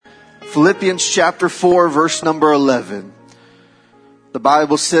Philippians chapter 4, verse number 11. The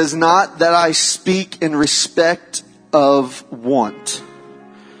Bible says, "Not that I speak in respect of want,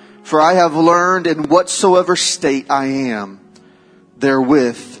 for I have learned in whatsoever state I am,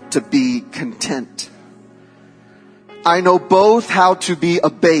 therewith to be content. I know both how to be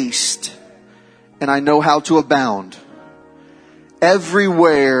abased, and I know how to abound,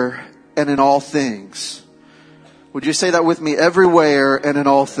 everywhere and in all things." Would you say that with me? Everywhere and in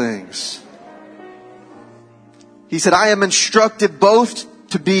all things. He said, "I am instructed both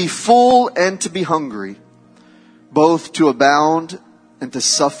to be full and to be hungry, both to abound and to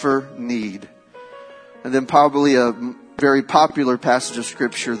suffer need." And then probably a very popular passage of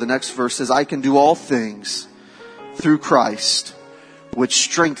Scripture, the next verse says, "I can do all things through Christ, which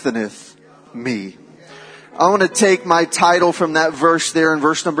strengtheneth me." I want to take my title from that verse there in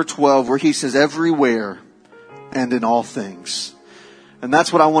verse number 12, where he says, everywhere and in all things. And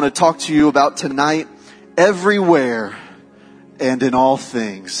that's what I want to talk to you about tonight. Everywhere and in all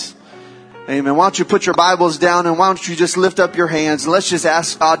things. Amen. Why don't you put your Bibles down, and why don't you just lift up your hands, and let's just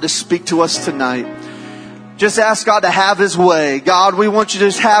ask God to speak to us tonight. Just ask God to have His way. God, we want you to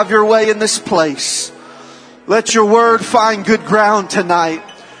just have your way in this place. Let your word find good ground tonight.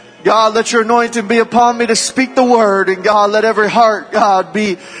 God, let your anointing be upon me to speak the word. And God, let every heart, God,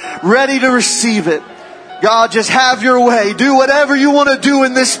 be ready to receive it. God, just have your way. Do whatever you want to do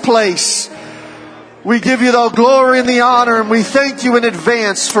in this place. We give you the glory and the honor, and we thank you in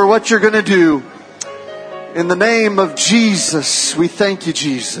advance for what you're going to do. In the name of Jesus, we thank you,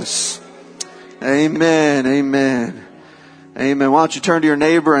 Jesus. Amen, amen, amen. Why don't you turn to your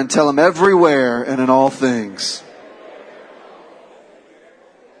neighbor and tell him, everywhere and in all things.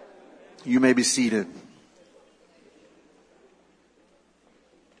 You may be seated.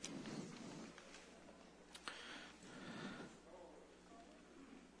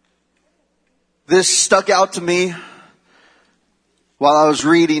 This stuck out to me while I was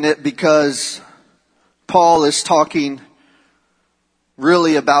reading it, because Paul is talking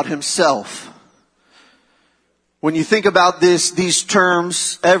really about himself. When you think about these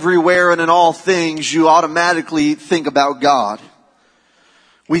terms, everywhere and in all things, you automatically think about God.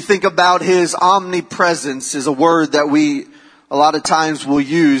 We think about His omnipresence is a word that we a lot of times will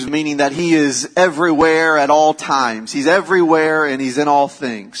use, meaning that He is everywhere at all times. He's everywhere and He's in all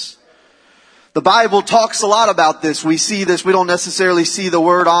things. The Bible talks a lot about this. We see this. We don't necessarily see the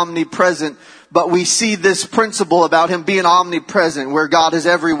word omnipresent, but we see this principle about Him being omnipresent, where God is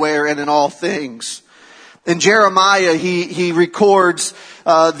everywhere and in all things. In Jeremiah, he records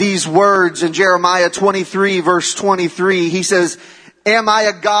these words in Jeremiah 23, verse 23. He says, "Am I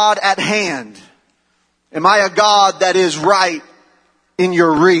a God at hand? Am I a God that is right in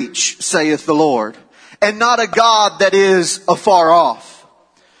your reach, saith the Lord, and not a God that is afar off?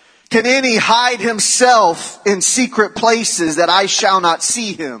 Can any hide himself in secret places that I shall not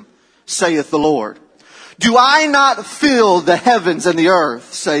see him, saith the Lord? Do I not fill the heavens and the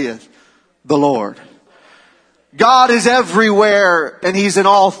earth, saith the Lord?" God is everywhere and He's in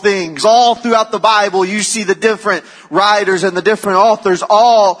all things. All throughout the Bible, you see the different writers and the different authors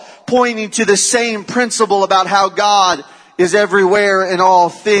all pointing to the same principle about how God is everywhere in all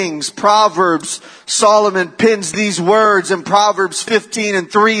things. Proverbs, Solomon pins these words in Proverbs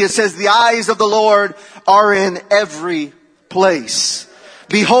 15:3. It says, "The eyes of the Lord are in every place,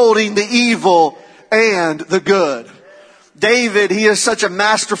 beholding the evil and the good." David, he is such a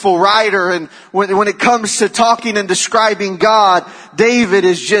masterful writer, and when it comes to talking and describing God, David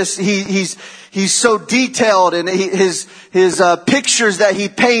is just, he's so detailed, and his pictures that he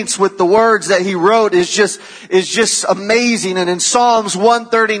paints with the words that he wrote is just amazing. And in Psalms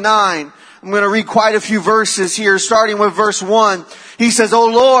 139, I'm going to read quite a few verses here, starting with verse 1. He says, "O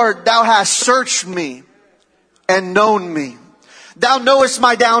Lord, Thou hast searched me and known me. Thou knowest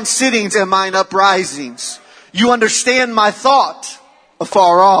my down sittings and mine uprisings. You understand my thought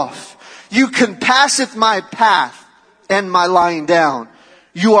afar off. You compasseth my path and my lying down.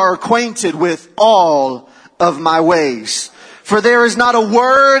 You are acquainted with all of my ways. For there is not a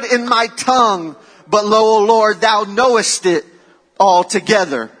word in my tongue, but lo, O Lord, Thou knowest it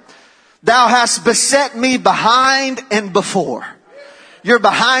altogether. Thou hast beset me behind and before." You're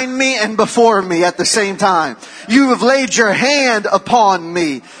behind me and before me at the same time. You have laid your hand upon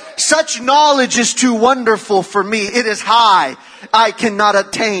me. Such knowledge is too wonderful for me. It is high. I cannot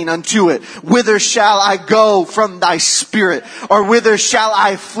attain unto it. Whither shall I go from Thy Spirit? Or whither shall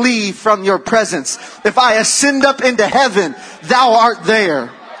I flee from Your presence? If I ascend up into heaven, Thou art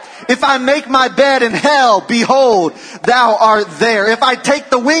there. If I make my bed in hell, behold, Thou art there. If I take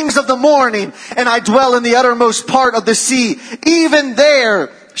the wings of the morning and I dwell in the uttermost part of the sea, even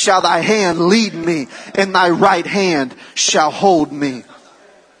there shall thy hand lead me, and thy right hand shall hold me.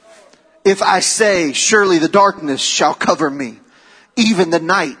 If I say, surely the darkness shall cover me, even the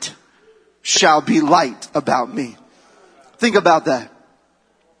night shall be light about me. Think about that.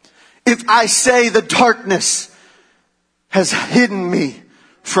 If I say the darkness has hidden me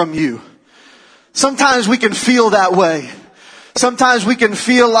from you. Sometimes we can feel that way. Sometimes we can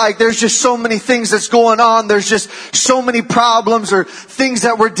feel like there's just so many things that's going on. There's just so many problems or things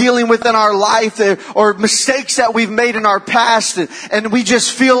that we're dealing with in our life or mistakes that we've made in our past. And we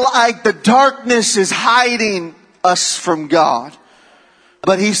just feel like the darkness is hiding us from God.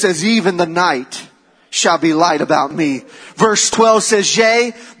 But he says, even the night shall be light about me. Verse 12 says,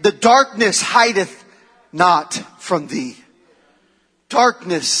 yea, the darkness hideth not from thee.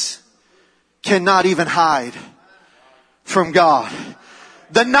 Darkness cannot even hide from God.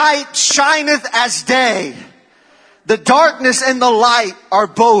 The night shineth as day. The darkness and the light are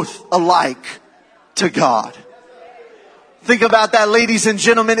both alike to God. Think about that, ladies and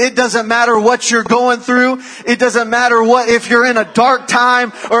gentlemen. It doesn't matter what you're going through. It doesn't matter if you're in a dark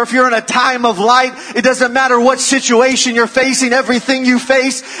time or if you're in a time of light. It doesn't matter what situation you're facing. Everything you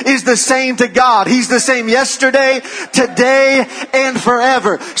face is the same to God. He's the same yesterday, today, and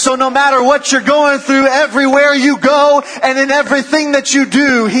forever. So no matter what you're going through, everywhere you go and in everything that you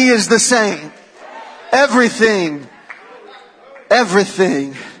do, He is the same. Everything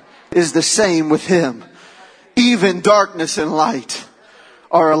is the same with Him. Even darkness and light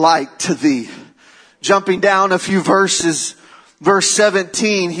are alike to thee. Jumping down a few verses, verse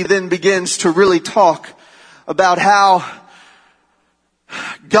 17, he then begins to really talk about how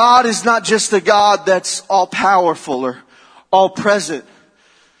God is not just a God that's all powerful or all present,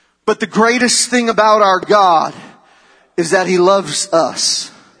 but the greatest thing about our God is that He loves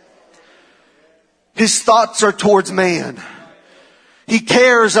us. His thoughts are towards man. He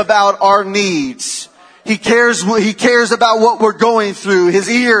cares about our needs. He cares about what we're going through. His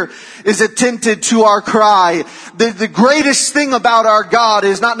ear is attentive to our cry. The greatest thing about our God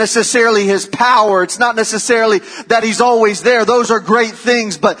is not necessarily His power. It's not necessarily that He's always there. Those are great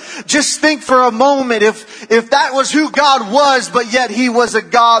things. But just think for a moment if that was who God was, but yet He was a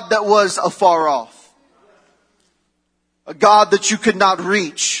God that was afar off. A God that you could not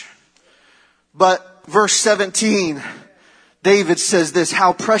reach. But verse 17, David says this,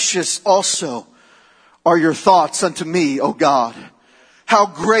 how precious also are your thoughts unto me, O God. How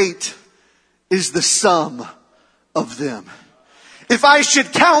great is the sum of them. If I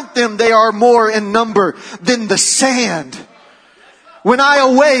should count them, they are more in number than the sand. When I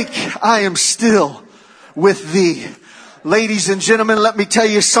awake, I am still with thee. Ladies and gentlemen, let me tell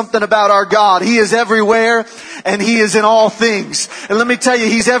you something about our God. He is everywhere and He is in all things. And let me tell you,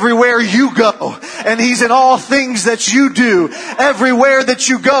 He's everywhere you go and He's in all things that you do. Everywhere that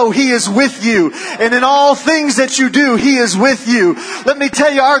you go, He is with you. And in all things that you do, He is with you. Let me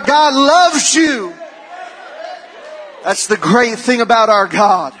tell you, our God loves you. That's the great thing about our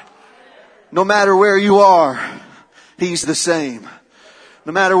God. No matter where you are, He's the same.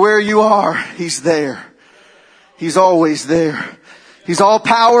 No matter where you are, He's there. He's always there. He's all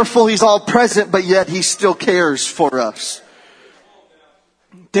powerful. He's all present, but yet He still cares for us.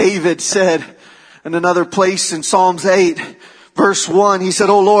 David said in another place in Psalms 8, verse 1, he said,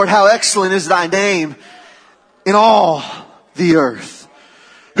 O Lord, how excellent is thy name in all the earth.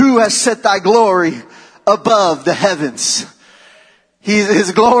 Who has set thy glory above the heavens?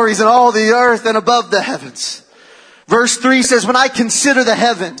 His glory is in all the earth and above the heavens. Verse 3 says, when I consider the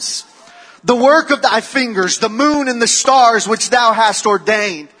heavens, the work of thy fingers, the moon and the stars which thou hast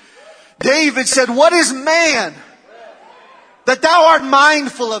ordained. David said, what is man that thou art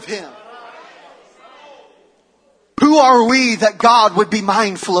mindful of him? Who are we that God would be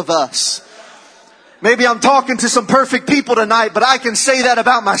mindful of us? Maybe I'm talking to some perfect people tonight, but I can say that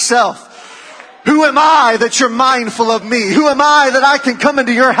about myself. Who am I that you're mindful of me? Who am I that I can come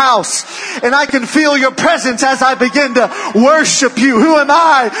into your house and I can feel your presence as I begin to worship you? Who am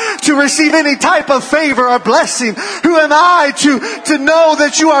I to receive any type of favor or blessing? Who am I to know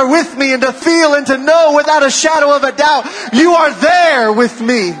that you are with me and to feel and to know without a shadow of a doubt you are there with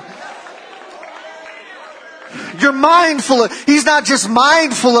me? You're mindful of, He's not just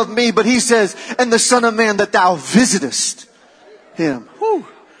mindful of me, but He says, and the Son of Man that thou visitest Him. Whew.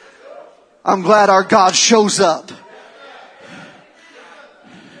 I'm glad our God shows up.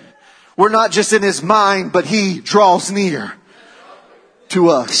 We're not just in His mind, but He draws near to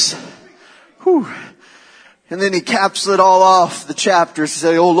us. Whew. And then He caps it all off, the chapter, to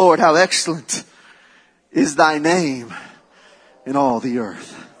say, O Lord, how excellent is thy name in all the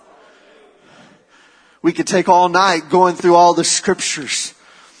earth. We could take all night going through all the scriptures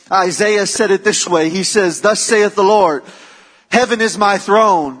Isaiah said it this way. He says, thus saith the Lord, heaven is my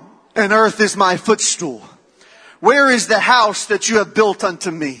throne and earth is my footstool. Where is the house that you have built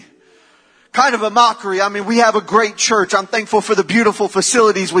unto me? Kind of a mockery. I mean, we have a great church. I'm thankful for the beautiful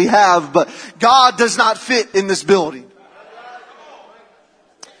facilities we have, but God does not fit in this building.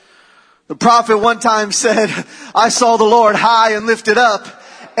 The prophet one time said, I saw the Lord high and lifted up,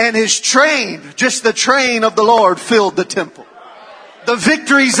 and his train, just the train of the Lord, filled the temple. The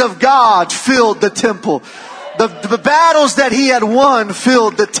victories of God filled the temple. The battles that he had won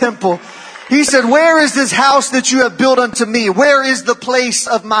filled the temple. He said, where is this house that you have built unto me? Where is the place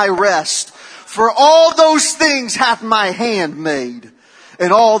of my rest? For all those things hath my hand made,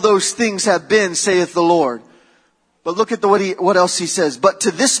 and all those things have been, saith the Lord. But look at what else he says. But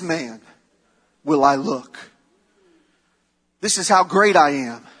to this man will I look. This is how great I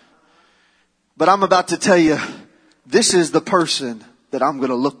am. But I'm about to tell you, this is the person that I'm going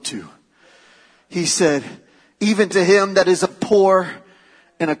to look to. He said, even to him that is a poor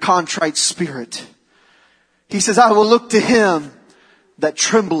and a contrite spirit. He says, I will look to him that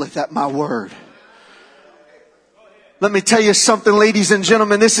trembleth at my word. Let me tell you something, ladies and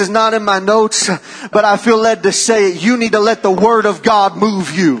gentlemen. This is not in my notes, but I feel led to say it. You need to let the word of God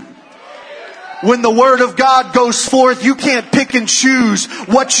move you. When the word of God goes forth, you can't pick and choose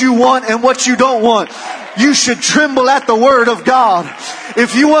what you want and what you don't want. You should tremble at the word of God.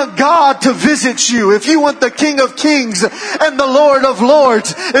 If you want God to visit you, if you want the King of Kings and the Lord of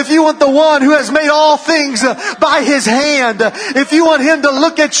Lords, if you want the one who has made all things by his hand, if you want him to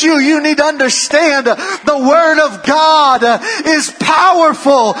look at you, you need to understand the word of God is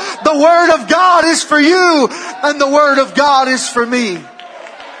powerful. The word of God is for you, and the word of God is for me.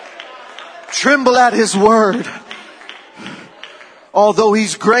 Tremble at his word. Although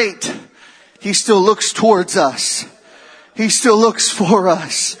he's great, he still looks towards us. He still looks for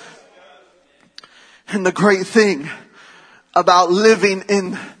us. And the great thing about living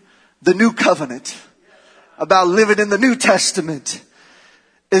in the new covenant, about living in the New Testament,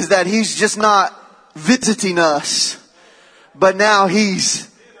 is that he's just not visiting us, but now he's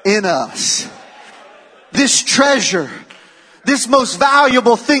in us. This treasure, this most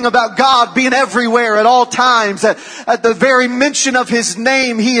valuable thing about God being everywhere at all times, at the very mention of his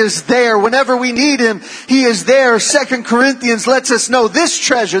name, he is there. Whenever we need him, he is there. 2 Corinthians lets us know this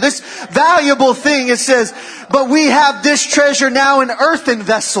treasure, this valuable thing, it says, but we have this treasure now in earthen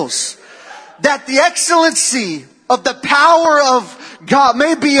vessels, that the excellency of the power of God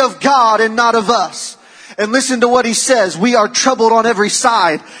may be of God and not of us. And listen to what he says. We are troubled on every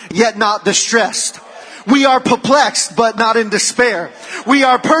side, yet not distressed. We are perplexed, but not in despair. We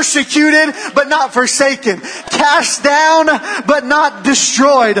are persecuted, but not forsaken. Cast down, but not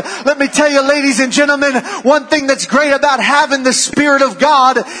destroyed. Let me tell you, ladies and gentlemen, one thing that's great about having the Spirit of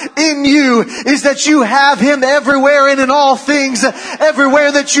God in you is that you have him everywhere and in all things.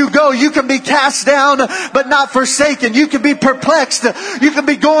 Everywhere that you go, you can be cast down, but not forsaken. You can be perplexed. You can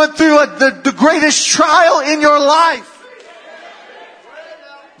be going through the greatest trial in your life,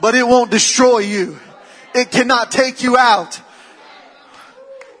 but it won't destroy you. It cannot take you out.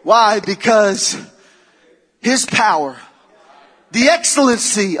 Why? Because his power, the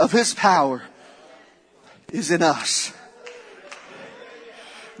excellency of his power, is in us.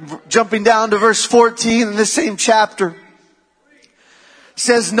 Jumping down to verse 14 in the same chapter,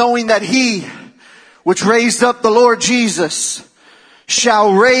 says, knowing that he which raised up the Lord Jesus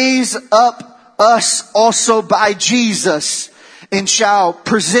shall raise up us also by Jesus, and shall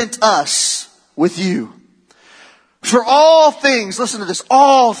present us with you. For all things, listen to this,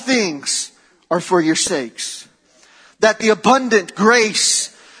 all things are for your sakes, that the abundant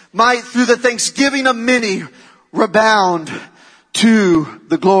grace might through the thanksgiving of many rebound to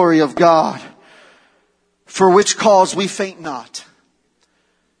the glory of God. For which cause we faint not.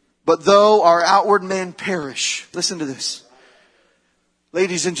 But though our outward man perish, listen to this.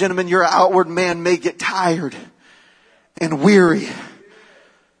 Ladies and gentlemen, your outward man may get tired and weary.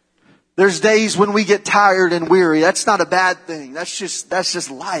 There's days when we get tired and weary. That's not a bad thing. That's just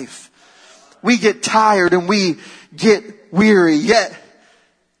life. We get tired and we get weary. Yet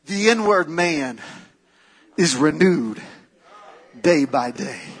the inward man is renewed day by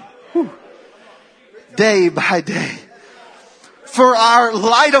day. Whew. Day by day. For our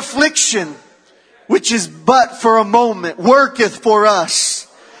light affliction, which is but for a moment, worketh for us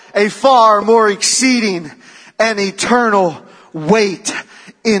a far more exceeding and eternal weight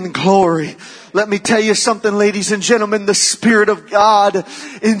in glory. Let me tell you something, ladies and gentlemen. The Spirit of God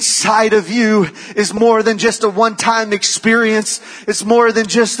inside of you is more than just a one-time experience. It's more than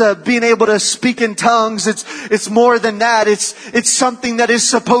just being able to speak in tongues. It's more than that. It's something that is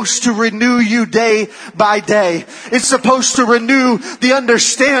supposed to renew you day by day. It's supposed to renew the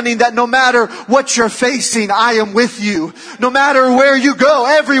understanding that no matter what you're facing, I am with you. No matter where you go,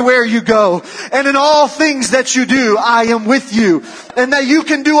 everywhere you go, and in all things that you do, I am with you. And that you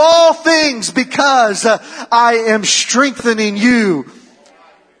can do all things because I am strengthening you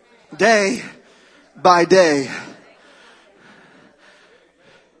day by day.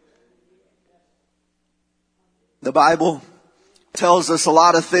 The Bible tells us a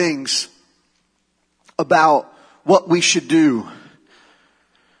lot of things about what we should do.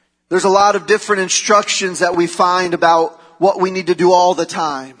 There's a lot of different instructions that we find about what we need to do all the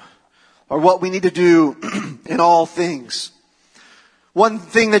time, or what we need to do in all things. One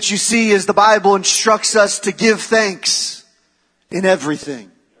thing that you see is the Bible instructs us to give thanks in everything.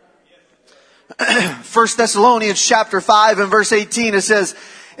 1 Thessalonians chapter 5 and verse 18, it says,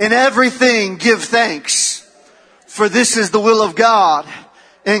 "In everything give thanks, for this is the will of God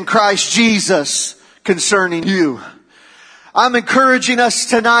in Christ Jesus concerning you." I'm encouraging us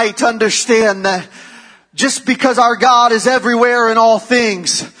tonight to understand that just because our God is everywhere in all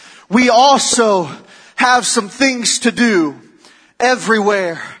things, we also have some things to do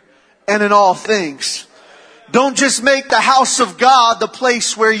everywhere and in all things. Don't just make the house of God the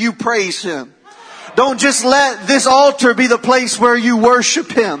place where you praise Him. Don't just let this altar be the place where you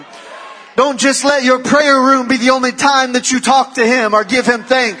worship Him. Don't just let your prayer room be the only time that you talk to Him or give Him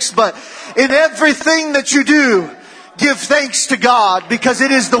thanks. But in everything that you do, give thanks to God, because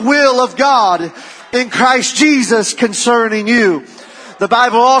it is the will of God in Christ Jesus concerning you. The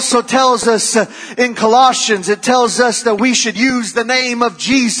Bible also tells us in Colossians, it tells us that we should use the name of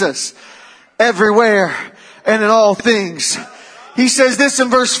Jesus everywhere and in all things. He says this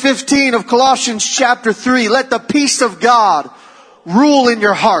in verse 15 of Colossians chapter 3, "Let the peace of God rule in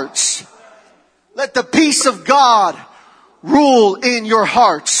your hearts." Let the peace of God rule in your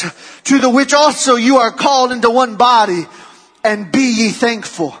hearts, to the which also you are called into one body, and be ye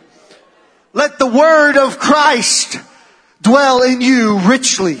thankful. Let the word of Christ dwell in you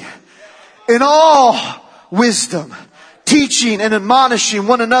richly, in all wisdom, teaching and admonishing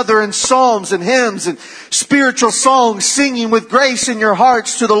one another in psalms and hymns and spiritual songs, singing with grace in your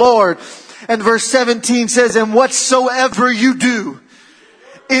hearts to the Lord. And verse 17 says, "And whatsoever you do,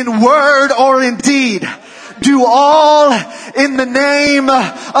 in word or in deed, do all in the name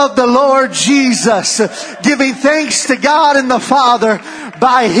of the Lord Jesus, giving thanks to God and the Father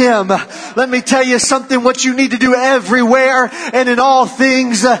by Him." Let me tell you something. What you need to do everywhere and in all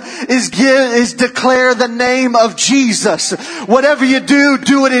things is declare the name of Jesus. Whatever you do,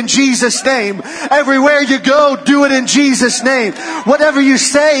 do it in Jesus' name. Everywhere you go, do it in Jesus' name. Whatever you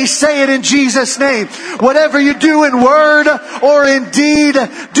say it in Jesus' name. Whatever you do in word or in deed,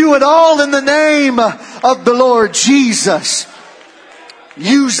 do it all in the name of the Lord Jesus.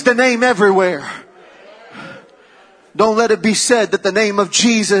 Use the name everywhere. Don't let it be said that the name of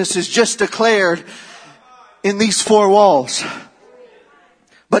Jesus is just declared in these four walls.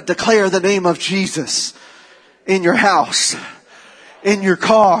 But declare the name of Jesus in your house, in your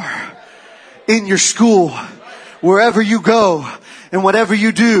car, in your school, wherever you go, and whatever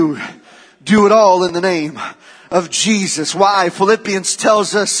you do, do it all in the name of Jesus. Why? Philippians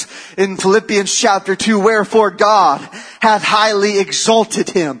tells us in Philippians chapter 2, "Wherefore God hath highly exalted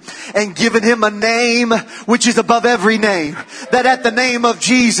Him and given Him a name which is above every name, that at the name of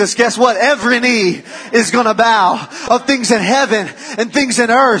Jesus," guess what? Every knee is going to bow, of things in heaven and things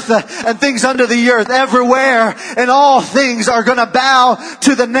in earth and things under the earth. Everywhere and all things are going to bow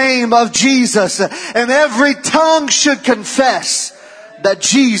to the name of Jesus. And every tongue should confess that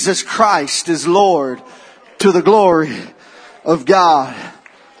Jesus Christ is Lord, to the glory of God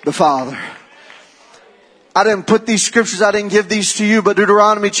the Father. I didn't put these scriptures, I didn't give these to you, but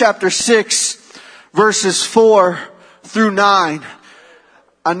Deuteronomy chapter 6, verses 4 through 9.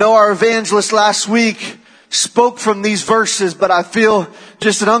 I know our evangelist last week spoke from these verses, but I feel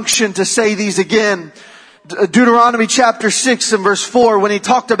just an unction to say these again. Deuteronomy chapter 6 and verse 4, when he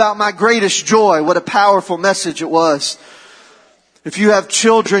talked about my greatest joy, what a powerful message it was. If you have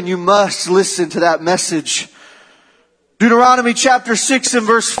children, you must listen to that message. Deuteronomy chapter 6 and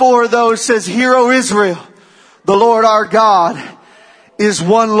verse 4, though, it says, "Hear, O Israel, the Lord our God is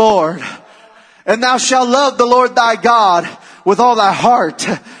one Lord. And thou shalt love the Lord thy God with all thy heart,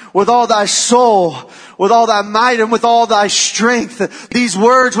 with all thy soul, with all thy might, and with all thy strength. These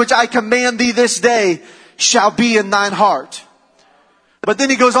words which I command thee this day shall be in thine heart. But then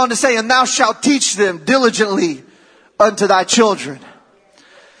he goes on to say, and thou shalt teach them diligently unto thy children.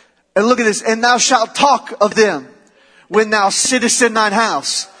 And look at this. And thou shalt talk of them when thou sittest in thine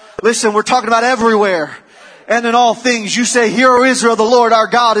house. Listen, we're talking about everywhere and in all things. You say, Hear, O Israel, the Lord our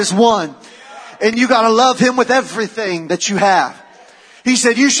God is one. And you got to love Him with everything that you have. He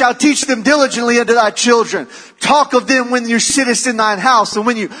said, you shall teach them diligently unto thy children. Talk of them when you sittest in thine house, and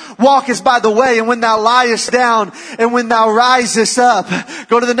when you walkest by the way, and when thou liest down, and when thou risest up.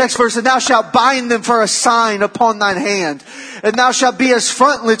 Go to the next verse. And thou shalt bind them for a sign upon thine hand. And thou shalt be as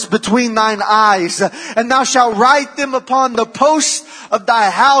frontlets between thine eyes. And thou shalt write them upon the posts of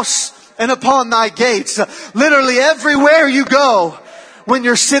thy house and upon thy gates. Literally everywhere you go, when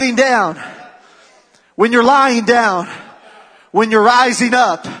you're sitting down, when you're lying down, when you're rising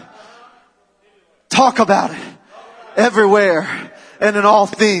up, talk about it. Everywhere and in all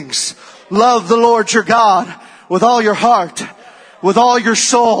things. Love the Lord your God with all your heart, with all your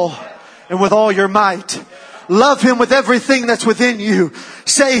soul, and with all your might. Love Him with everything that's within you.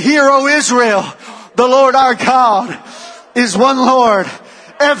 Say, Hear, O Israel, the Lord our God is one Lord,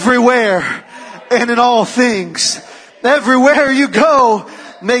 everywhere and in all things. Everywhere you go,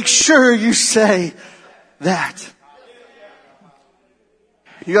 make sure you say that.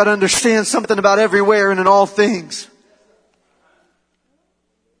 You got to understand something about everywhere and in all things.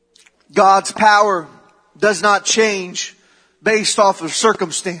 God's power does not change based off of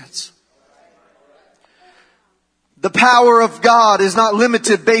circumstance. The power of God is not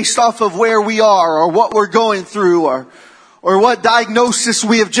limited based off of where we are or what we're going through or what diagnosis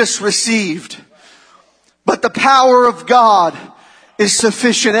we have just received. But the power of God is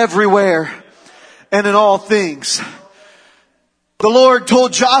sufficient everywhere and in all things. The Lord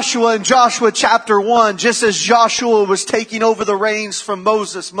told Joshua in Joshua chapter 1, just as Joshua was taking over the reins from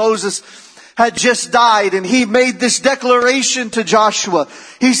Moses. Moses had just died, and he made this declaration to Joshua.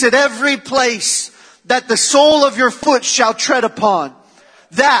 He said, every place that the sole of your foot shall tread upon,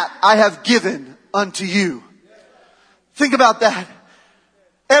 that I have given unto you. Think about that.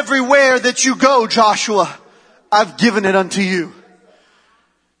 Everywhere that you go, Joshua, I've given it unto you.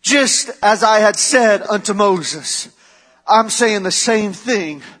 Just as I had said unto Moses. I'm saying the same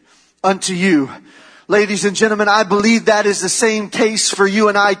thing unto you. Ladies and gentlemen, I believe that is the same case for you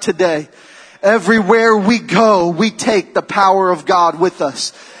and I today. Everywhere we go, we take the power of God with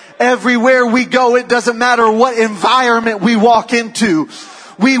us. Everywhere we go, it doesn't matter what environment we walk into.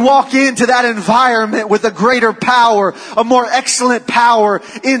 We walk into that environment with a greater power, a more excellent power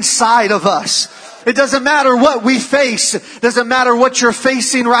inside of us. It doesn't matter what we face. It doesn't matter what you're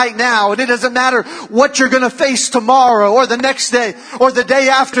facing right now. And it doesn't matter what you're going to face tomorrow or the next day or the day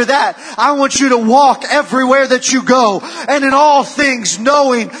after that. I want you to walk everywhere that you go and in all things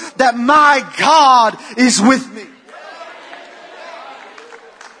knowing that my God is with me.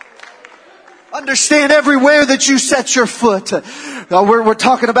 Understand everywhere that you set your foot. We're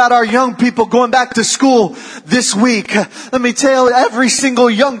talking about our young people going back to school this week. Let me tell you, every single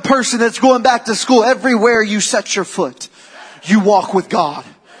young person that's going back to school, everywhere you set your foot, you walk with God.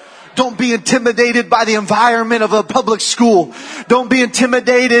 Don't be intimidated by the environment of a public school. Don't be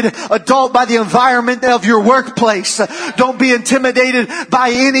intimidated, adult, by the environment of your workplace. Don't be intimidated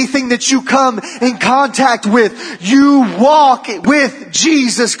by anything that you come in contact with. You walk with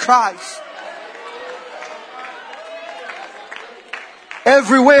Jesus Christ.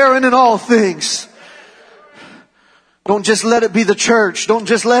 Everywhere and in all things. Don't just let it be the church. Don't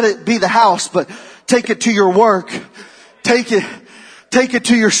just let it be the house, but take it to your work. Take it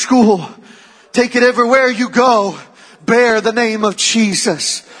to your school. Take it everywhere you go. Bear the name of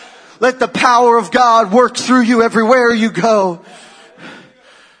Jesus. Let the power of God work through you everywhere you go.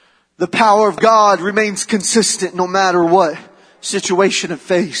 The power of God remains consistent no matter what situation it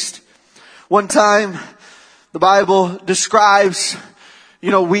faced. One time, the Bible describes, we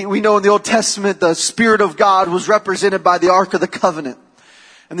know in the Old Testament the Spirit of God was represented by the Ark of the Covenant.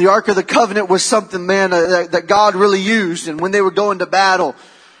 And the Ark of the Covenant was something, that God really used. And when they would go into battle,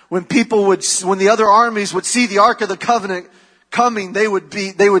 when the other armies would see the Ark of the Covenant coming, they would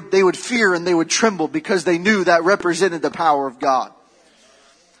fear and they would tremble because they knew that represented the power of God.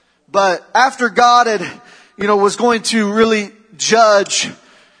 But after God was going to really judge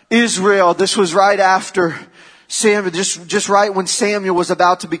Israel, this was right after Samuel, just right when Samuel was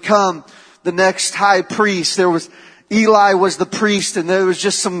about to become the next high priest. Eli was the priest, and there was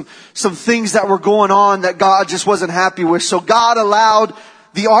just some things that were going on that God just wasn't happy with. So God allowed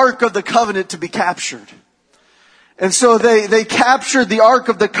the Ark of the Covenant to be captured. And so they captured the Ark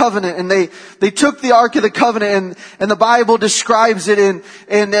of the Covenant, and they took the Ark of the Covenant, and the Bible describes it and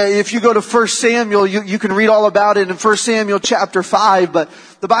if you go to 1 Samuel, you can read all about it in 1 Samuel chapter 5, but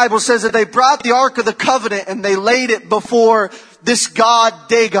the Bible says that they brought the Ark of the Covenant and they laid it before this god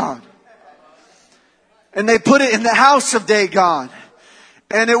Dagon. And they put it in the house of Dagon.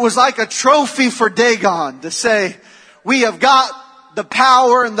 And it was like a trophy for Dagon to say, we have got the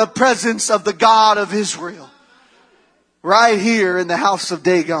power and the presence of the God of Israel right here in the house of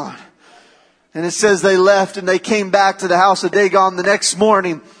Dagon. And it says they left and they came back to the house of Dagon the next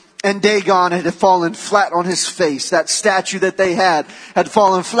morning, and Dagon had fallen flat on his face. That statue that they had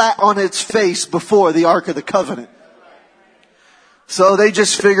fallen flat on its face before the Ark of the Covenant. So they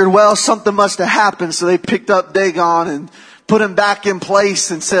just figured, well, something must have happened. So they picked up Dagon and put him back in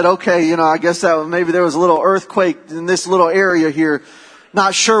place and said, okay, I guess that maybe there was a little earthquake in this little area here.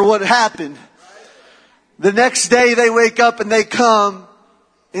 Not sure what happened. The next day they wake up and they come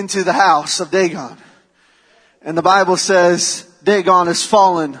into the house of Dagon. And the Bible says Dagon has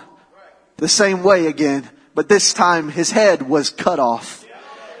fallen the same way again. But this time his head was cut off.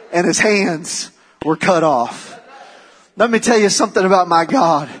 And his hands were cut off. Let me tell you something about my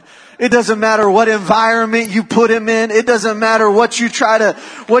God. It doesn't matter what environment you put him in. It doesn't matter what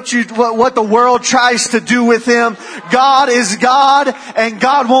the world tries to do with him. God is God, and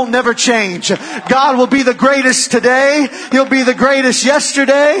God won't never change. God will be the greatest today. He'll be the greatest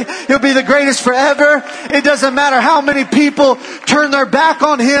yesterday. He'll be the greatest forever. It doesn't matter how many people turn their back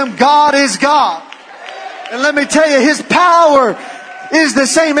on him. God is God. And let me tell you, his power is the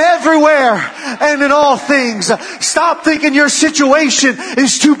same everywhere and in all things. Stop thinking your situation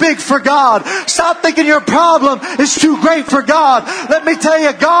is too big for God. Stop thinking your problem is too great for God. Let me tell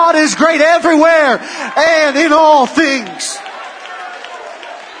you, God is great everywhere and in all things.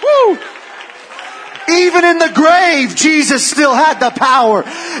 Woo! Even in the grave, Jesus still had the power.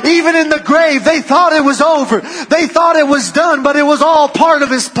 Even in the grave, they thought it was over. They thought it was done, but it was all part of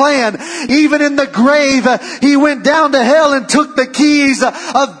his plan. Even in the grave, he went down to hell and took the keys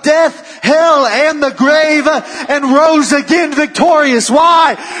of death, hell, and the grave, and rose again victorious.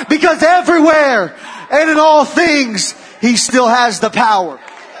 Why? Because everywhere and in all things, he still has the power.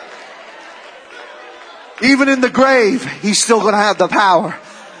 Even in the grave, he's still going to have the power.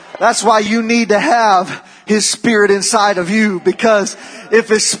 That's why you need to have his Spirit inside of you, because if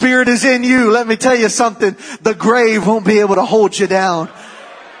his Spirit is in you, let me tell you something, the grave won't be able to hold you down.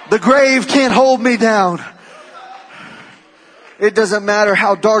 The grave can't hold me down. It doesn't matter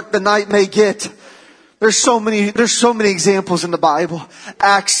how dark the night may get. There's so many examples in the Bible.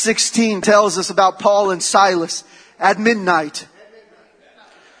 Acts 16 tells us about Paul and Silas at midnight.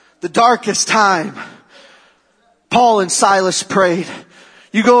 The darkest time. Paul and Silas prayed.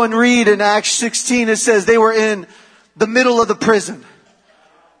 You go and read in Acts 16, it says they were in the middle of the prison.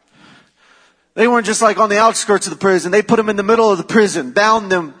 They weren't just like on the outskirts of the prison. They put them in the middle of the prison,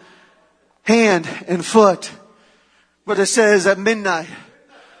 bound them hand and foot. But it says at midnight,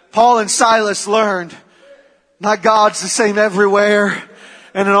 Paul and Silas learned, my God's the same everywhere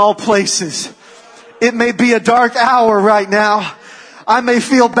and in all places. It may be a dark hour right now. I may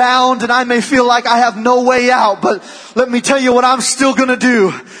feel bound and I may feel like I have no way out, but let me tell you what I'm still going to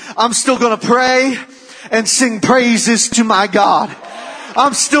do. I'm still going to pray and sing praises to my God.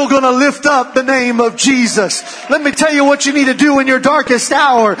 I'm still going to lift up the name of Jesus. Let me tell you what you need to do in your darkest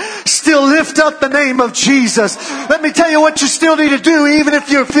hour. Still lift up the name of Jesus. Let me tell you what you still need to do, even if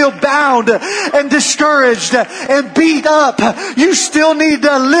you feel bound and discouraged and beat up. You still need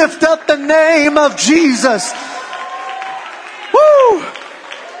to lift up the name of Jesus. Woo!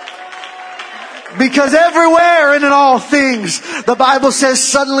 Because everywhere and in all things, the Bible says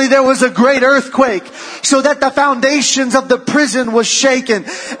suddenly there was a great earthquake, so that the foundations of the prison was shaken,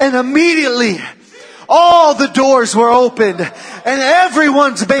 and immediately all the doors were opened and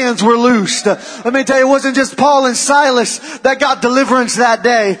everyone's bands were loosed. Let me tell you, it wasn't just Paul and Silas that got deliverance that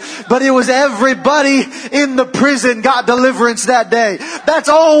day, but it was everybody in the prison got deliverance that day. That's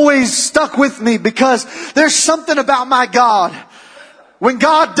always stuck with me, because there's something about my God. When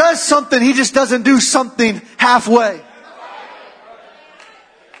God does something, He just doesn't do something halfway.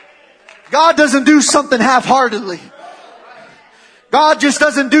 God doesn't do something half-heartedly. God just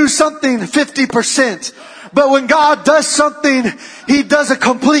doesn't do something 50%. But when God does something, He does a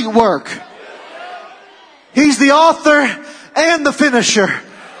complete work. He's the author and the finisher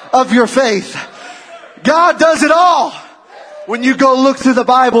of your faith. God does it all. When you go look through the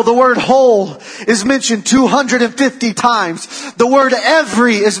Bible, the word whole is mentioned 250 times. The word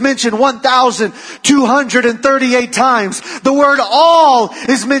every is mentioned 1,238 times. The word all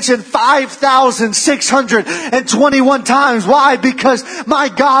is mentioned 5,621 times. Why? Because my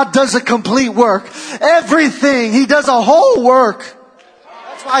God does a complete work. Everything. He does a whole work.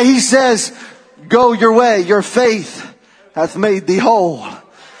 That's why He says, go your way. Your faith hath made thee whole.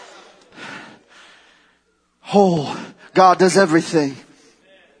 Whole. God does everything.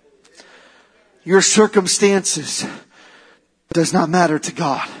 Your circumstances does not matter to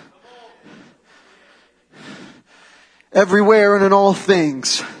God. Everywhere and in all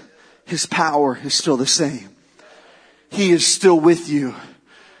things, His power is still the same. He is still with you.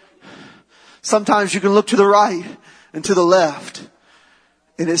 Sometimes you can look to the right and to the left,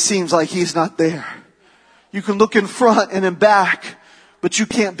 and it seems like He's not there. You can look in front and in back, but you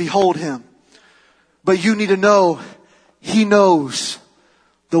can't behold Him. But you need to know He knows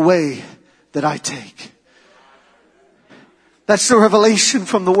the way that I take. That's the revelation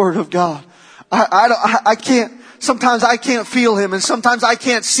from the Word of God. I can't, sometimes I can't feel Him and sometimes I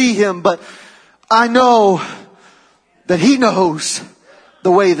can't see Him, but I know that He knows the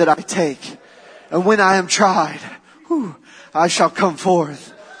way that I take. And when I am tried, I shall come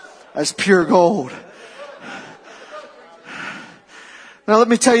forth as pure gold. Now let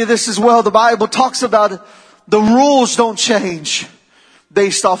me tell you this as well. The Bible talks about the rules don't change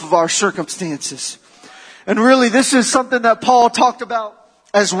based off of our circumstances. And really this is something that Paul talked about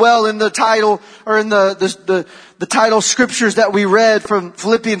as well in the title, or in the title scriptures that we read from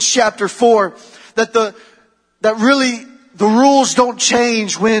Philippians chapter 4. That really the rules don't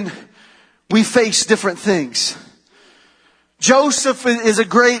change when we face different things. Joseph is a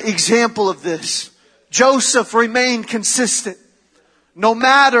great example of this. Joseph remained consistent no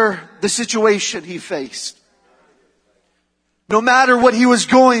matter the situation he faced. No matter what he was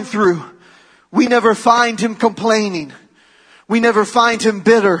going through, we never find him complaining. We never find him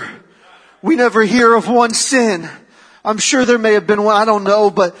bitter. We never hear of one sin. I'm sure there may have been one, I don't know,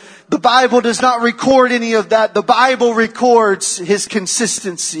 but the Bible does not record any of that. The Bible records his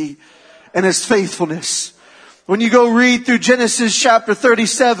consistency and his faithfulness. When you go read through Genesis chapter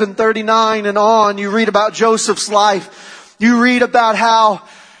 37, 39 and on, you read about Joseph's life. You read about how,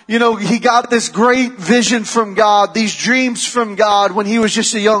 he got this great vision from God, these dreams from God when he was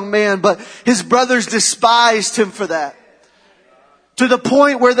just a young man, but his brothers despised him for that. To the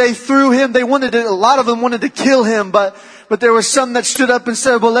point where they threw him, a lot of them wanted to kill him, but there was some that stood up and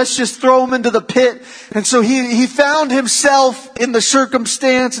said, well, let's just throw him into the pit. And so he found himself in the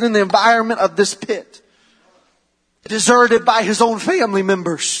circumstance and in the environment of this pit. Deserted by his own family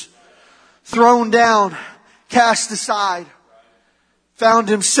members. Thrown down. Cast aside, found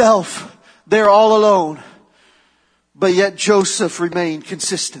himself there all alone. But yet Joseph remained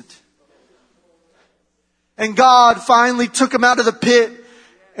consistent. And God finally took him out of the pit,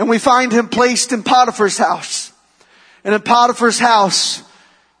 and we find him placed in Potiphar's house. And in Potiphar's house,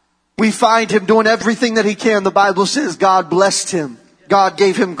 we find him doing everything that he can. The Bible says God blessed him. God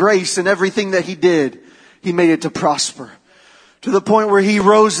gave him grace, and everything that he did, he made it to prosper. To the point where he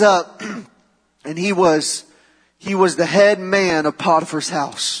rose up and he was the head man of Potiphar's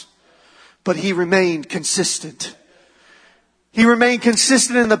house. But he remained consistent. He remained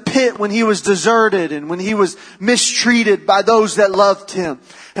consistent in the pit when he was deserted and when he was mistreated by those that loved him.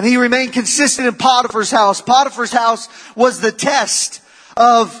 And he remained consistent in Potiphar's house. Potiphar's house was the test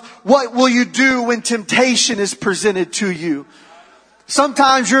of what will you do when temptation is presented to you.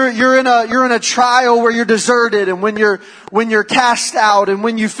 Sometimes you're in a trial where you're deserted, and when you're cast out, and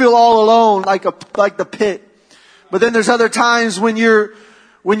when you feel all alone like the pit. But then there's other times when you're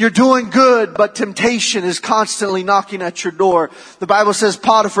doing good, but temptation is constantly knocking at your door. The Bible says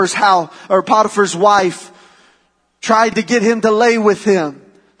Potiphar's wife tried to get him to lay with him.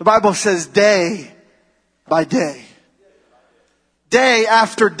 The Bible says day by day. Day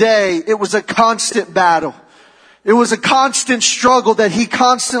after day, it was a constant battle. It was a constant struggle that he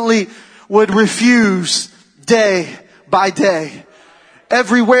constantly would refuse day by day.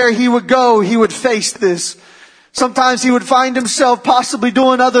 Everywhere he would go, he would face this. Sometimes he would find himself possibly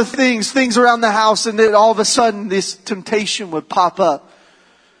doing other things around the house, and then all of a sudden this temptation would pop up.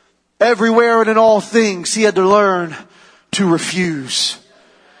 Everywhere and in all things, he had to learn to refuse.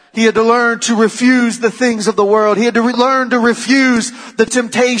 He had to learn to refuse the things of the world. He had to learn to refuse the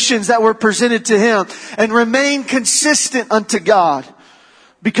temptations that were presented to him and remain consistent unto God,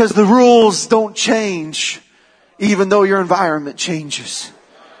 because the rules don't change even though your environment changes.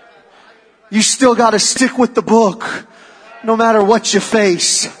 You still got to stick with the book no matter what you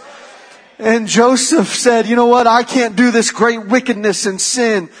face. And Joseph said, you know what? I can't do this great wickedness and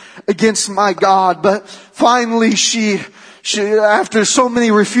sin against my God. But finally she, after so many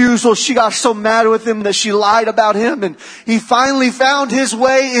refusals, she got so mad with him that she lied about him, and he finally found his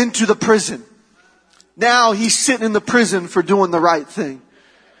way into the prison. Now he's sitting in the prison for doing the right thing.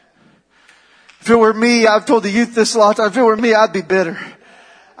 If it were me, I've told the youth this a lot of times, if it were me, I'd be bitter.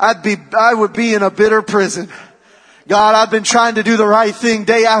 I would be in a bitter prison. God, I've been trying to do the right thing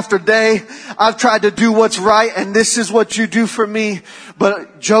day after day. I've tried to do what's right, and this is what you do for me.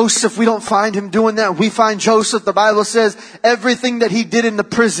 But Joseph, we don't find him doing that. We find Joseph, the Bible says, everything that he did in the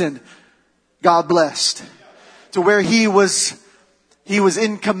prison, God blessed. To where he was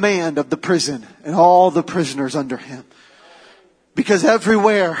in command of the prison and all the prisoners under him. Because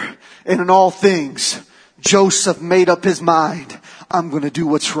everywhere and in all things, Joseph made up his mind, I'm going to do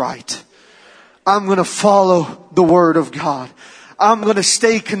what's right. I'm going to follow the word of God. I'm going to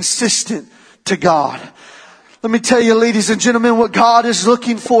stay consistent to God. Let me tell you, ladies and gentlemen, what God is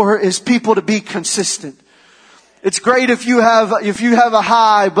looking for is people to be consistent. It's great if you have a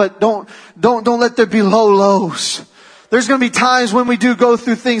high, but don't let there be low lows. There's going to be times when we do go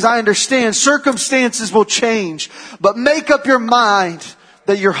through things. I understand circumstances will change, but make up your mind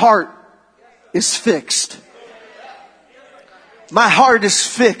that your heart is fixed. My heart is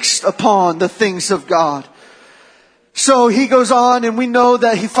fixed upon the things of God. So he goes on, and we know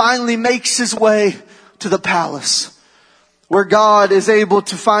that he finally makes his way to the palace, where God is able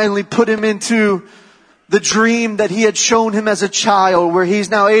to finally put him into the dream that he had shown him as a child, where he's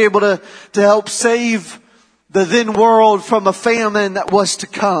now able to help save the then world from a famine that was to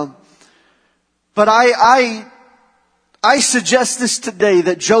come. But I suggest this today,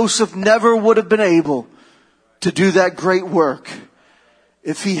 that Joseph never would have been able to do that great work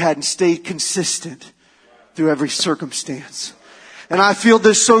if he hadn't stayed consistent through every circumstance. And I feel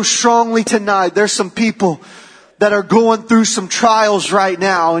this so strongly tonight. There's some people that are going through some trials right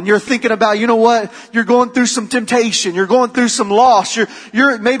now, and you're thinking about, you know what? You're going through some temptation. You're going through some loss.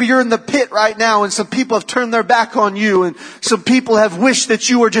 Maybe you're in the pit right now, and some people have turned their back on you, and some people have wished that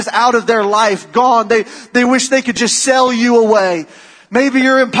you were just out of their life, gone. They wish they could just sell you away. Maybe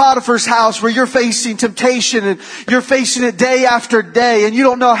you're in Potiphar's house where you're facing temptation and you're facing it day after day and you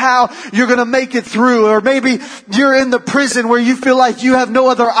don't know how you're going to make it through. Or maybe you're in the prison where you feel like you have no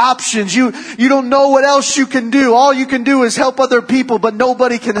other options. You don't know what else you can do. All you can do is help other people, but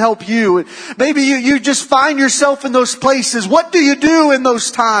nobody can help you. And maybe you just find yourself in those places. What do you do in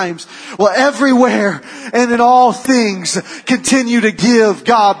those times? Well, everywhere and in all things, continue to give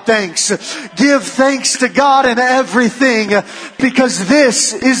God thanks. Give thanks to God in everything, because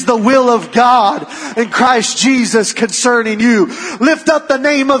this is the will of God in Christ Jesus concerning you. Lift up the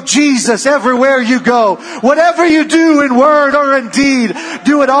name of Jesus everywhere you go. Whatever you do in word or in deed,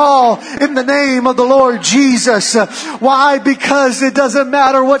 do it all in the name of the Lord Jesus. Why? Because it doesn't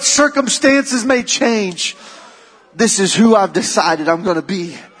matter what circumstances may change. This is who I've decided I'm going to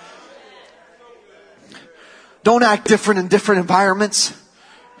be. Don't act different in different environments.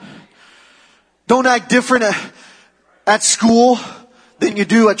 Don't act different at school than you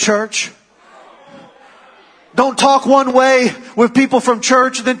do at church. Don't talk one way with people from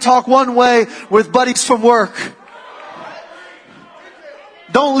church and then talk one way with buddies from work.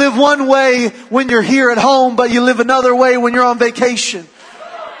 Don't live one way when you're here at home, but you live another way when you're on vacation.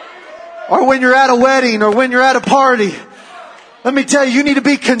 Or when you're at a wedding, or when you're at a party. Let me tell you, you need to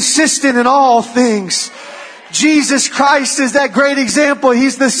be consistent in all things. Jesus Christ is that great example.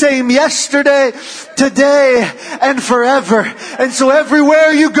 He's the same yesterday, today, and forever. And so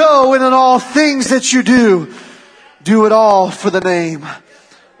everywhere you go and in all things that you do it all for the name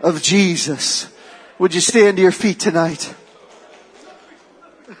of Jesus. Would you stand to your feet tonight?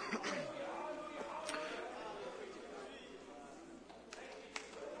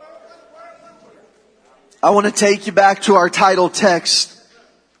 I want to take you back to our title text,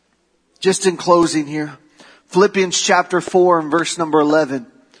 just in closing here. Philippians chapter 4 and verse number 11.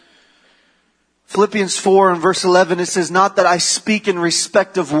 Philippians 4 and verse 11, it says, not that I speak in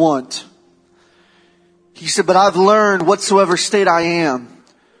respect of want. He said, but I've learned whatsoever state I am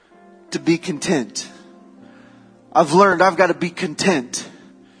to be content. I've learned I've got to be content.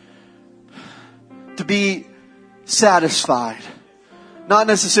 To be satisfied. Not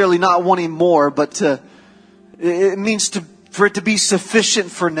necessarily not wanting more, but it means for it to be sufficient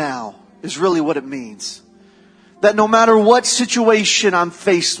for now is really what it means. That no matter what situation I'm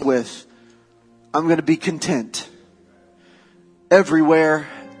faced with, I'm going to be content. Everywhere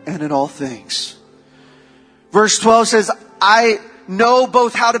and in all things. Verse 12 says, I know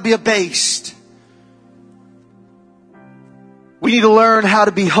both how to be abased We need to learn how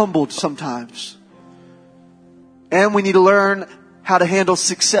to be humbled sometimes. And we need to learn how to handle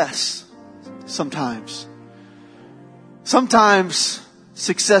success sometimes. Sometimes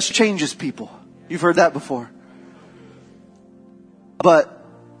success changes people. You've heard that before. But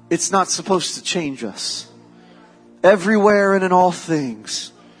it's not supposed to change us. Everywhere and in all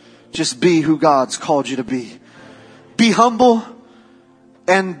things, just be who God's called you to be. Be humble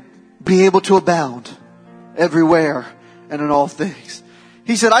and be able to abound everywhere and in all things.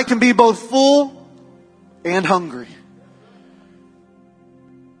 He said, I can be both full and hungry.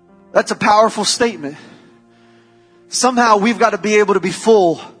 That's a powerful statement. Somehow we've got to be able to be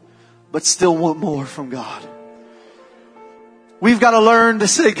full, but still want more from God. We've got to learn to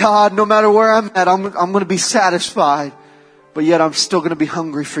say, God, no matter where I'm at, I'm going to be satisfied, but yet I'm still going to be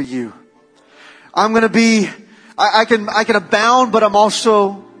hungry for you. I'm going to be, I can abound, but I'm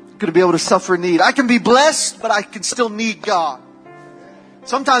also going to be able to suffer need. I can be blessed, but I can still need God.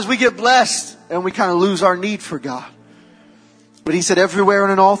 Sometimes we get blessed and we kind of lose our need for God. But He said, everywhere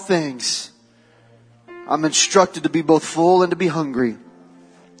and in all things, I'm instructed to be both full and to be hungry,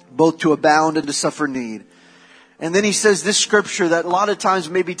 both to abound and to suffer need. And then He says this scripture that a lot of times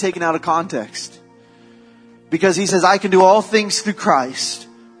may be taken out of context. Because He says, I can do all things through Christ,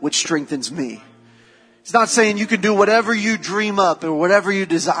 which strengthens me. He's not saying you can do whatever you dream up or whatever you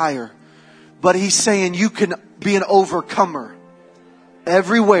desire. But He's saying you can be an overcomer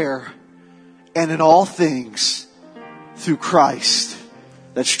everywhere and in all things through Christ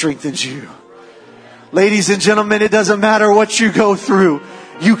that strengthens you. Ladies and gentlemen, it doesn't matter what you go through,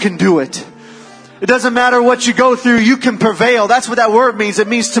 you can do it. It doesn't matter what you go through, you can prevail. That's what that word means. It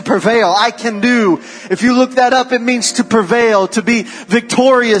means to prevail. I can do. If you look that up, it means to prevail, to be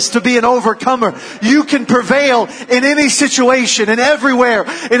victorious, to be an overcomer. You can prevail in any situation and everywhere.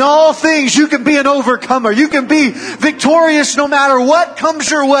 In all things, you can be an overcomer. You can be victorious no matter what comes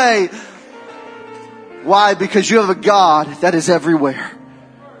your way. Why? Because you have a God that is everywhere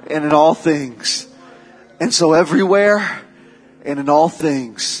and in all things. And so everywhere and in all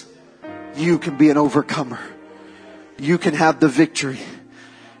things, you can be an overcomer. You can have the victory.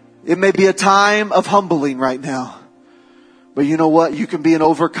 It may be a time of humbling right now. But you know what? You can be an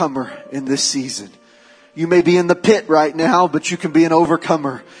overcomer in this season. You may be in the pit right now, but you can be an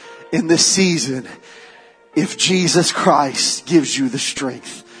overcomer in this season if Jesus Christ gives you the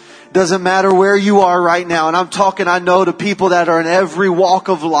strength. Doesn't matter where you are right now. And I'm talking, I know, to people that are in every walk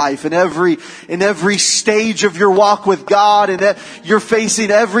of life, in every stage of your walk with God, and that you're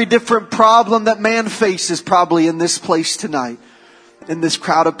facing every different problem that man faces probably in this place tonight, in this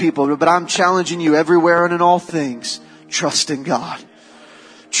crowd of people. But I'm challenging you everywhere and in all things, trust in God.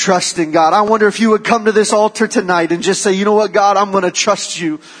 Trust in God. I wonder if you would come to this altar tonight and just say, you know what, God, I'm going to trust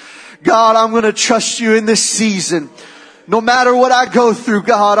you. God, I'm going to trust you in this season. No matter what I go through,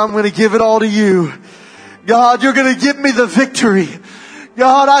 God, I'm going to give it all to you. God, you're going to give me the victory.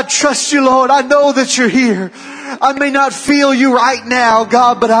 God, I trust you, Lord. I know that you're here. I may not feel you right now,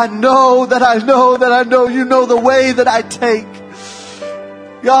 God, but I know you know the way that I take.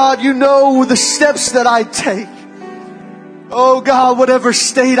 God, you know the steps that I take. Oh God, whatever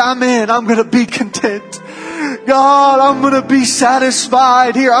state I'm in, I'm going to be content. God, I'm going to be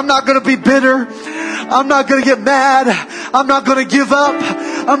satisfied here. I'm not going to be bitter. I'm not going to get mad. I'm not going to give up.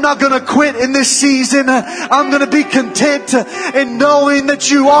 I'm not going to quit in this season. I'm going to be content in knowing that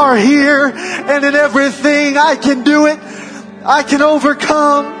you are here, and in everything I can do it. I can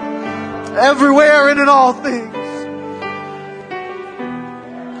overcome everywhere and in all things.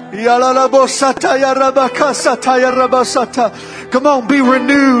 Come on, be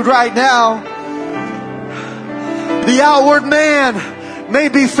renewed right now. The outward man may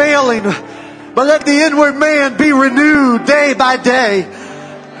be failing, but let the inward man be renewed day by day.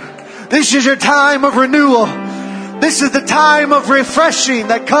 This is your time of renewal. This is the time of refreshing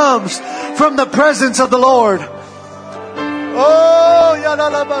that comes from the presence of the Lord. Oh,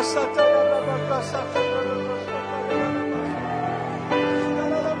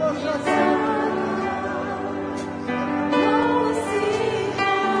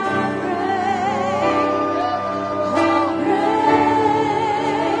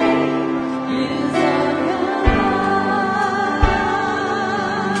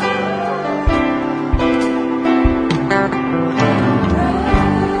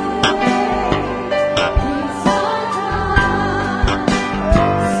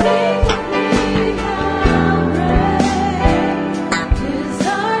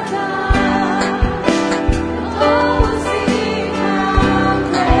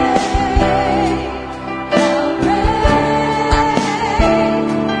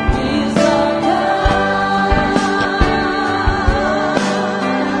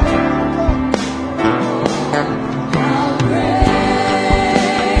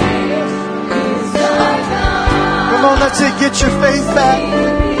 get your faith back.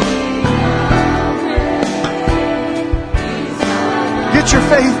 Get your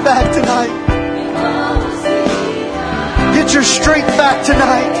faith back tonight. Get your strength back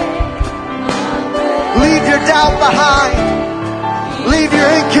tonight. Leave your doubt behind. Leave your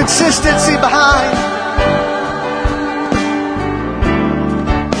inconsistency behind.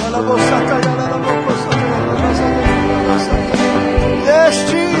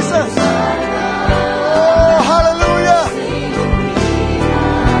 Yes, Jesus. Oh, hallelujah.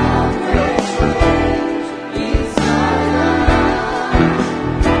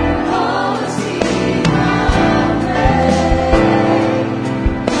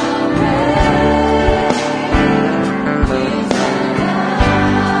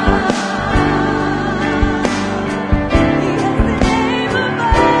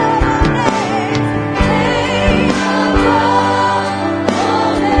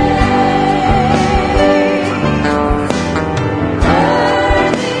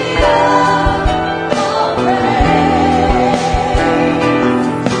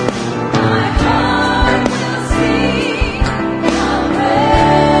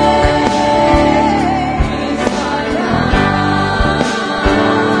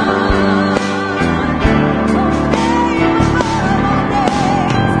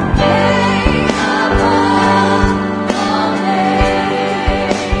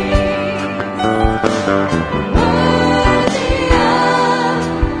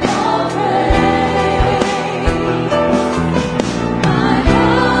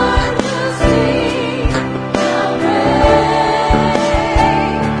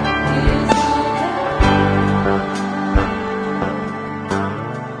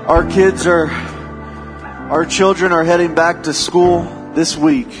 Our children are heading back to school this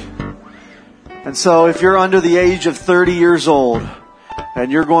week. And so if you're under the age of 30 years old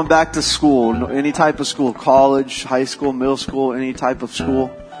and you're going back to school, any type of school, college, high school, middle school, any type of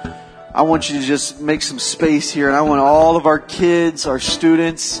school, I want you to just make some space here. And I want all of our kids, our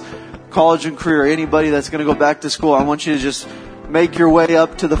students, college and career, anybody that's going to go back to school, I want you to just make your way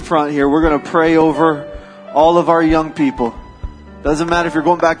up to the front here. We're going to pray over all of our young people. Doesn't matter if you're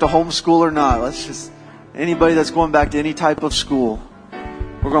going back to homeschool or not. Anybody that's going back to any type of school,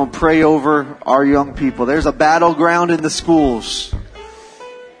 we're going to pray over our young people. There's a battleground in the schools.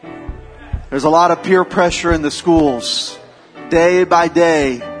 There's a lot of peer pressure in the schools. Day by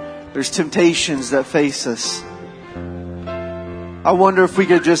day, there's temptations that face us. I wonder if we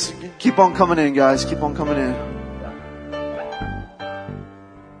could just keep on coming in, guys. Keep on coming in.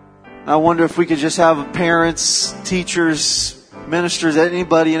 I wonder if we could just have parents, teachers, ministers,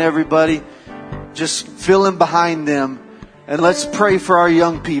 anybody and everybody, just fill in behind them. And let's pray for our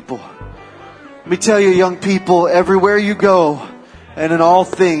young people. Let me tell you, young people, everywhere you go and in all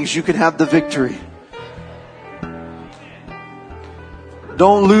things, you can have the victory.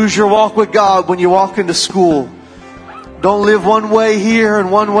 Don't lose your walk with God when you walk into school. Don't live one way here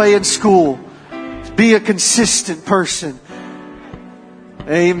and one way in school. Be a consistent person.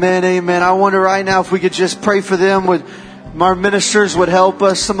 Amen, amen. I wonder right now if we could just pray for them. Our ministers would help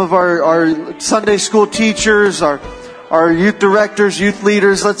us. Some of our Sunday school teachers, our youth directors, youth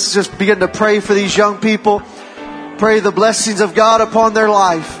leaders. Let's just begin to pray for these young people. Pray the blessings of God upon their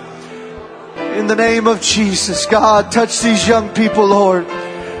life. In the name of Jesus, God, touch these young people, Lord.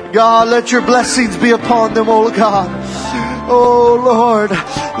 God, let your blessings be upon them, oh God. Oh Lord,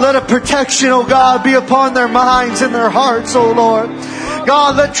 let a protection, oh God, be upon their minds and their hearts, oh Lord.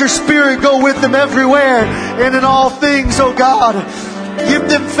 God, let your Spirit go with them everywhere and in all things, oh God. Give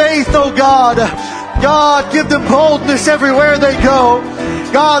them faith, oh God. God, give them boldness everywhere they go.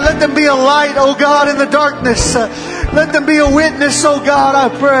 God, let them be a light, oh God, in the darkness. Let them be a witness, oh God, I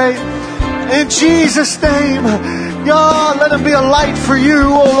pray. In Jesus' name, God, let them be a light for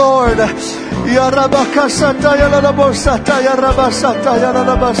you, oh Lord.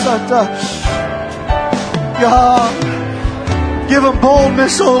 God, give them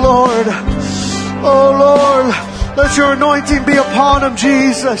boldness, oh Lord. Oh Lord, let your anointing be upon them,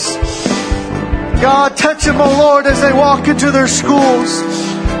 Jesus. God, touch them, oh Lord, as they walk into their schools.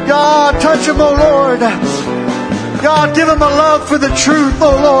 God, touch them, oh Lord. God, give them a love for the truth,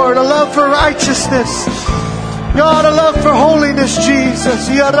 oh Lord, a love for righteousness. God, a love for holiness, Jesus.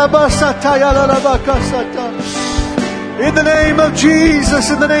 In the name of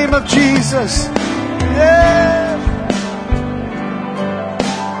Jesus, in the name of Jesus. Yeah.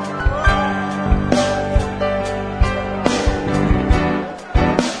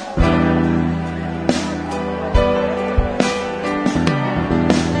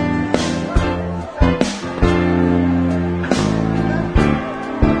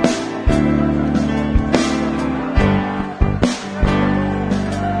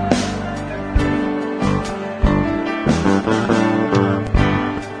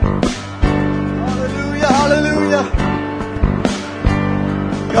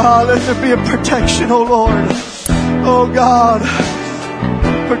 God, let there be a protection, oh Lord. Oh God,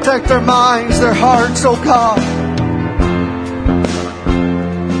 protect their minds, their hearts, oh God.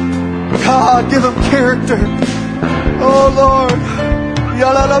 God, give them character. Oh Lord.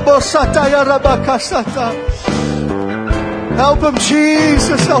 Help them,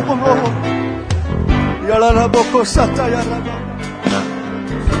 Jesus. Help them, Lord.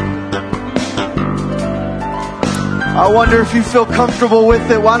 I wonder if you feel comfortable with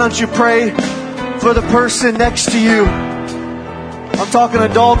it. Why don't you pray for the person next to you? I'm talking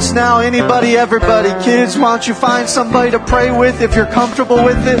adults now, anybody, everybody. Kids, why don't you find somebody to pray with if you're comfortable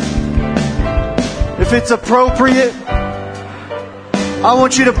with it? If it's appropriate. I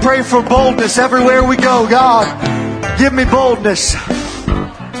want you to pray for boldness everywhere we go. God, give me boldness.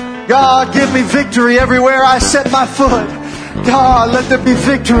 God, give me victory everywhere I set my foot. God, let there be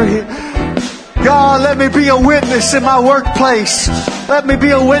victory. God, let me be a witness in my workplace. Let me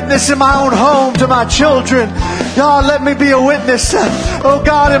be a witness in my own home to my children. God, let me be a witness, oh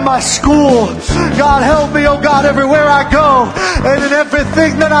God, in my school. God, help me, oh God, everywhere I go and in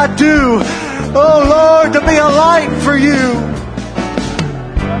everything that I do. Oh Lord, to be a light for you.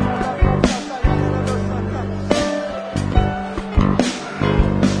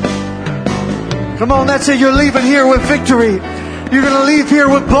 Come on, that's it. You're leaving here with victory. You're going to leave here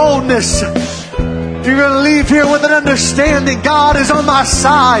with boldness. You're going to leave here with an understanding. God is on my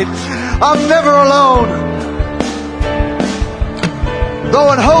side. I'm never alone. Though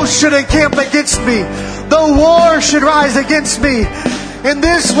an host should encamp against me, though war should rise against me, in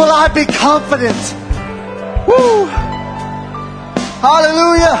this will I be confident. Woo!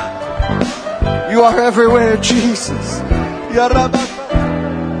 Hallelujah! You are everywhere, Jesus.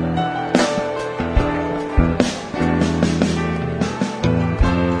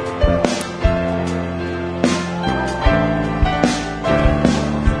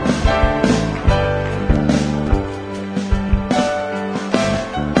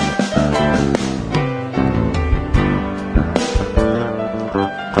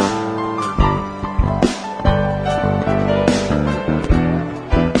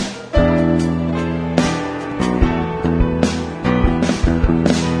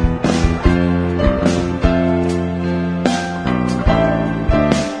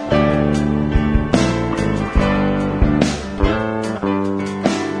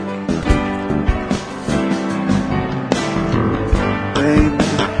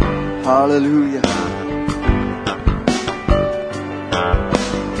 Hallelujah.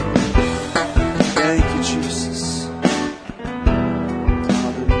 Thank you, Jesus.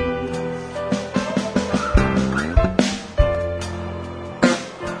 Hallelujah.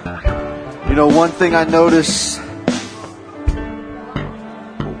 You know, one thing I notice,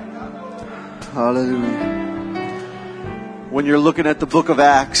 hallelujah, when you're looking at the book of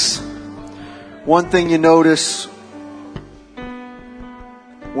Acts, one thing you notice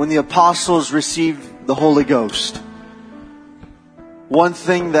when the apostles received the Holy Ghost, one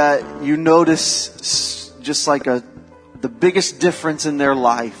thing that you notice, just like the biggest difference in their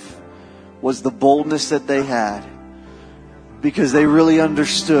life, was the boldness that they had. Because they really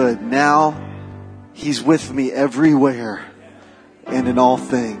understood, now He's with me everywhere and in all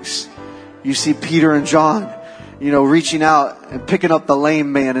things. You see Peter and John, you know, reaching out and picking up the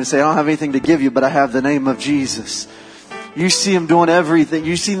lame man and saying, I don't have anything to give you, but I have the name of Jesus. You see them doing everything.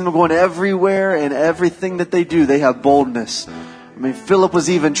 You see them going everywhere, and everything that they do, they have boldness. I mean, Philip was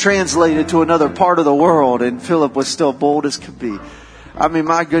even translated to another part of the world, and Philip was still bold as could be. I mean,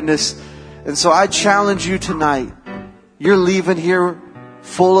 my goodness. And so I challenge you tonight. You're leaving here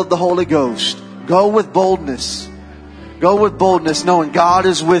full of the Holy Ghost. Go with boldness. Go with boldness, knowing God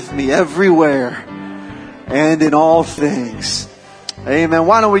is with me everywhere and in all things. Amen.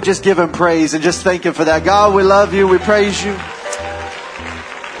 Why don't we just give Him praise and just thank Him for that. God, we love you. We praise you.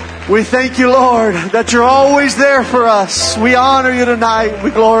 We thank you, Lord, that you're always there for us. We honor you tonight. We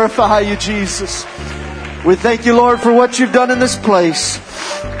glorify you, Jesus. We thank you, Lord, for what you've done in this place.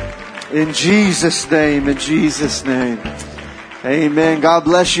 In Jesus' name, in Jesus' name. Amen. God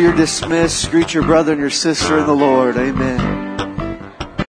bless you. You're dismissed. Greet your brother and your sister in the Lord. Amen.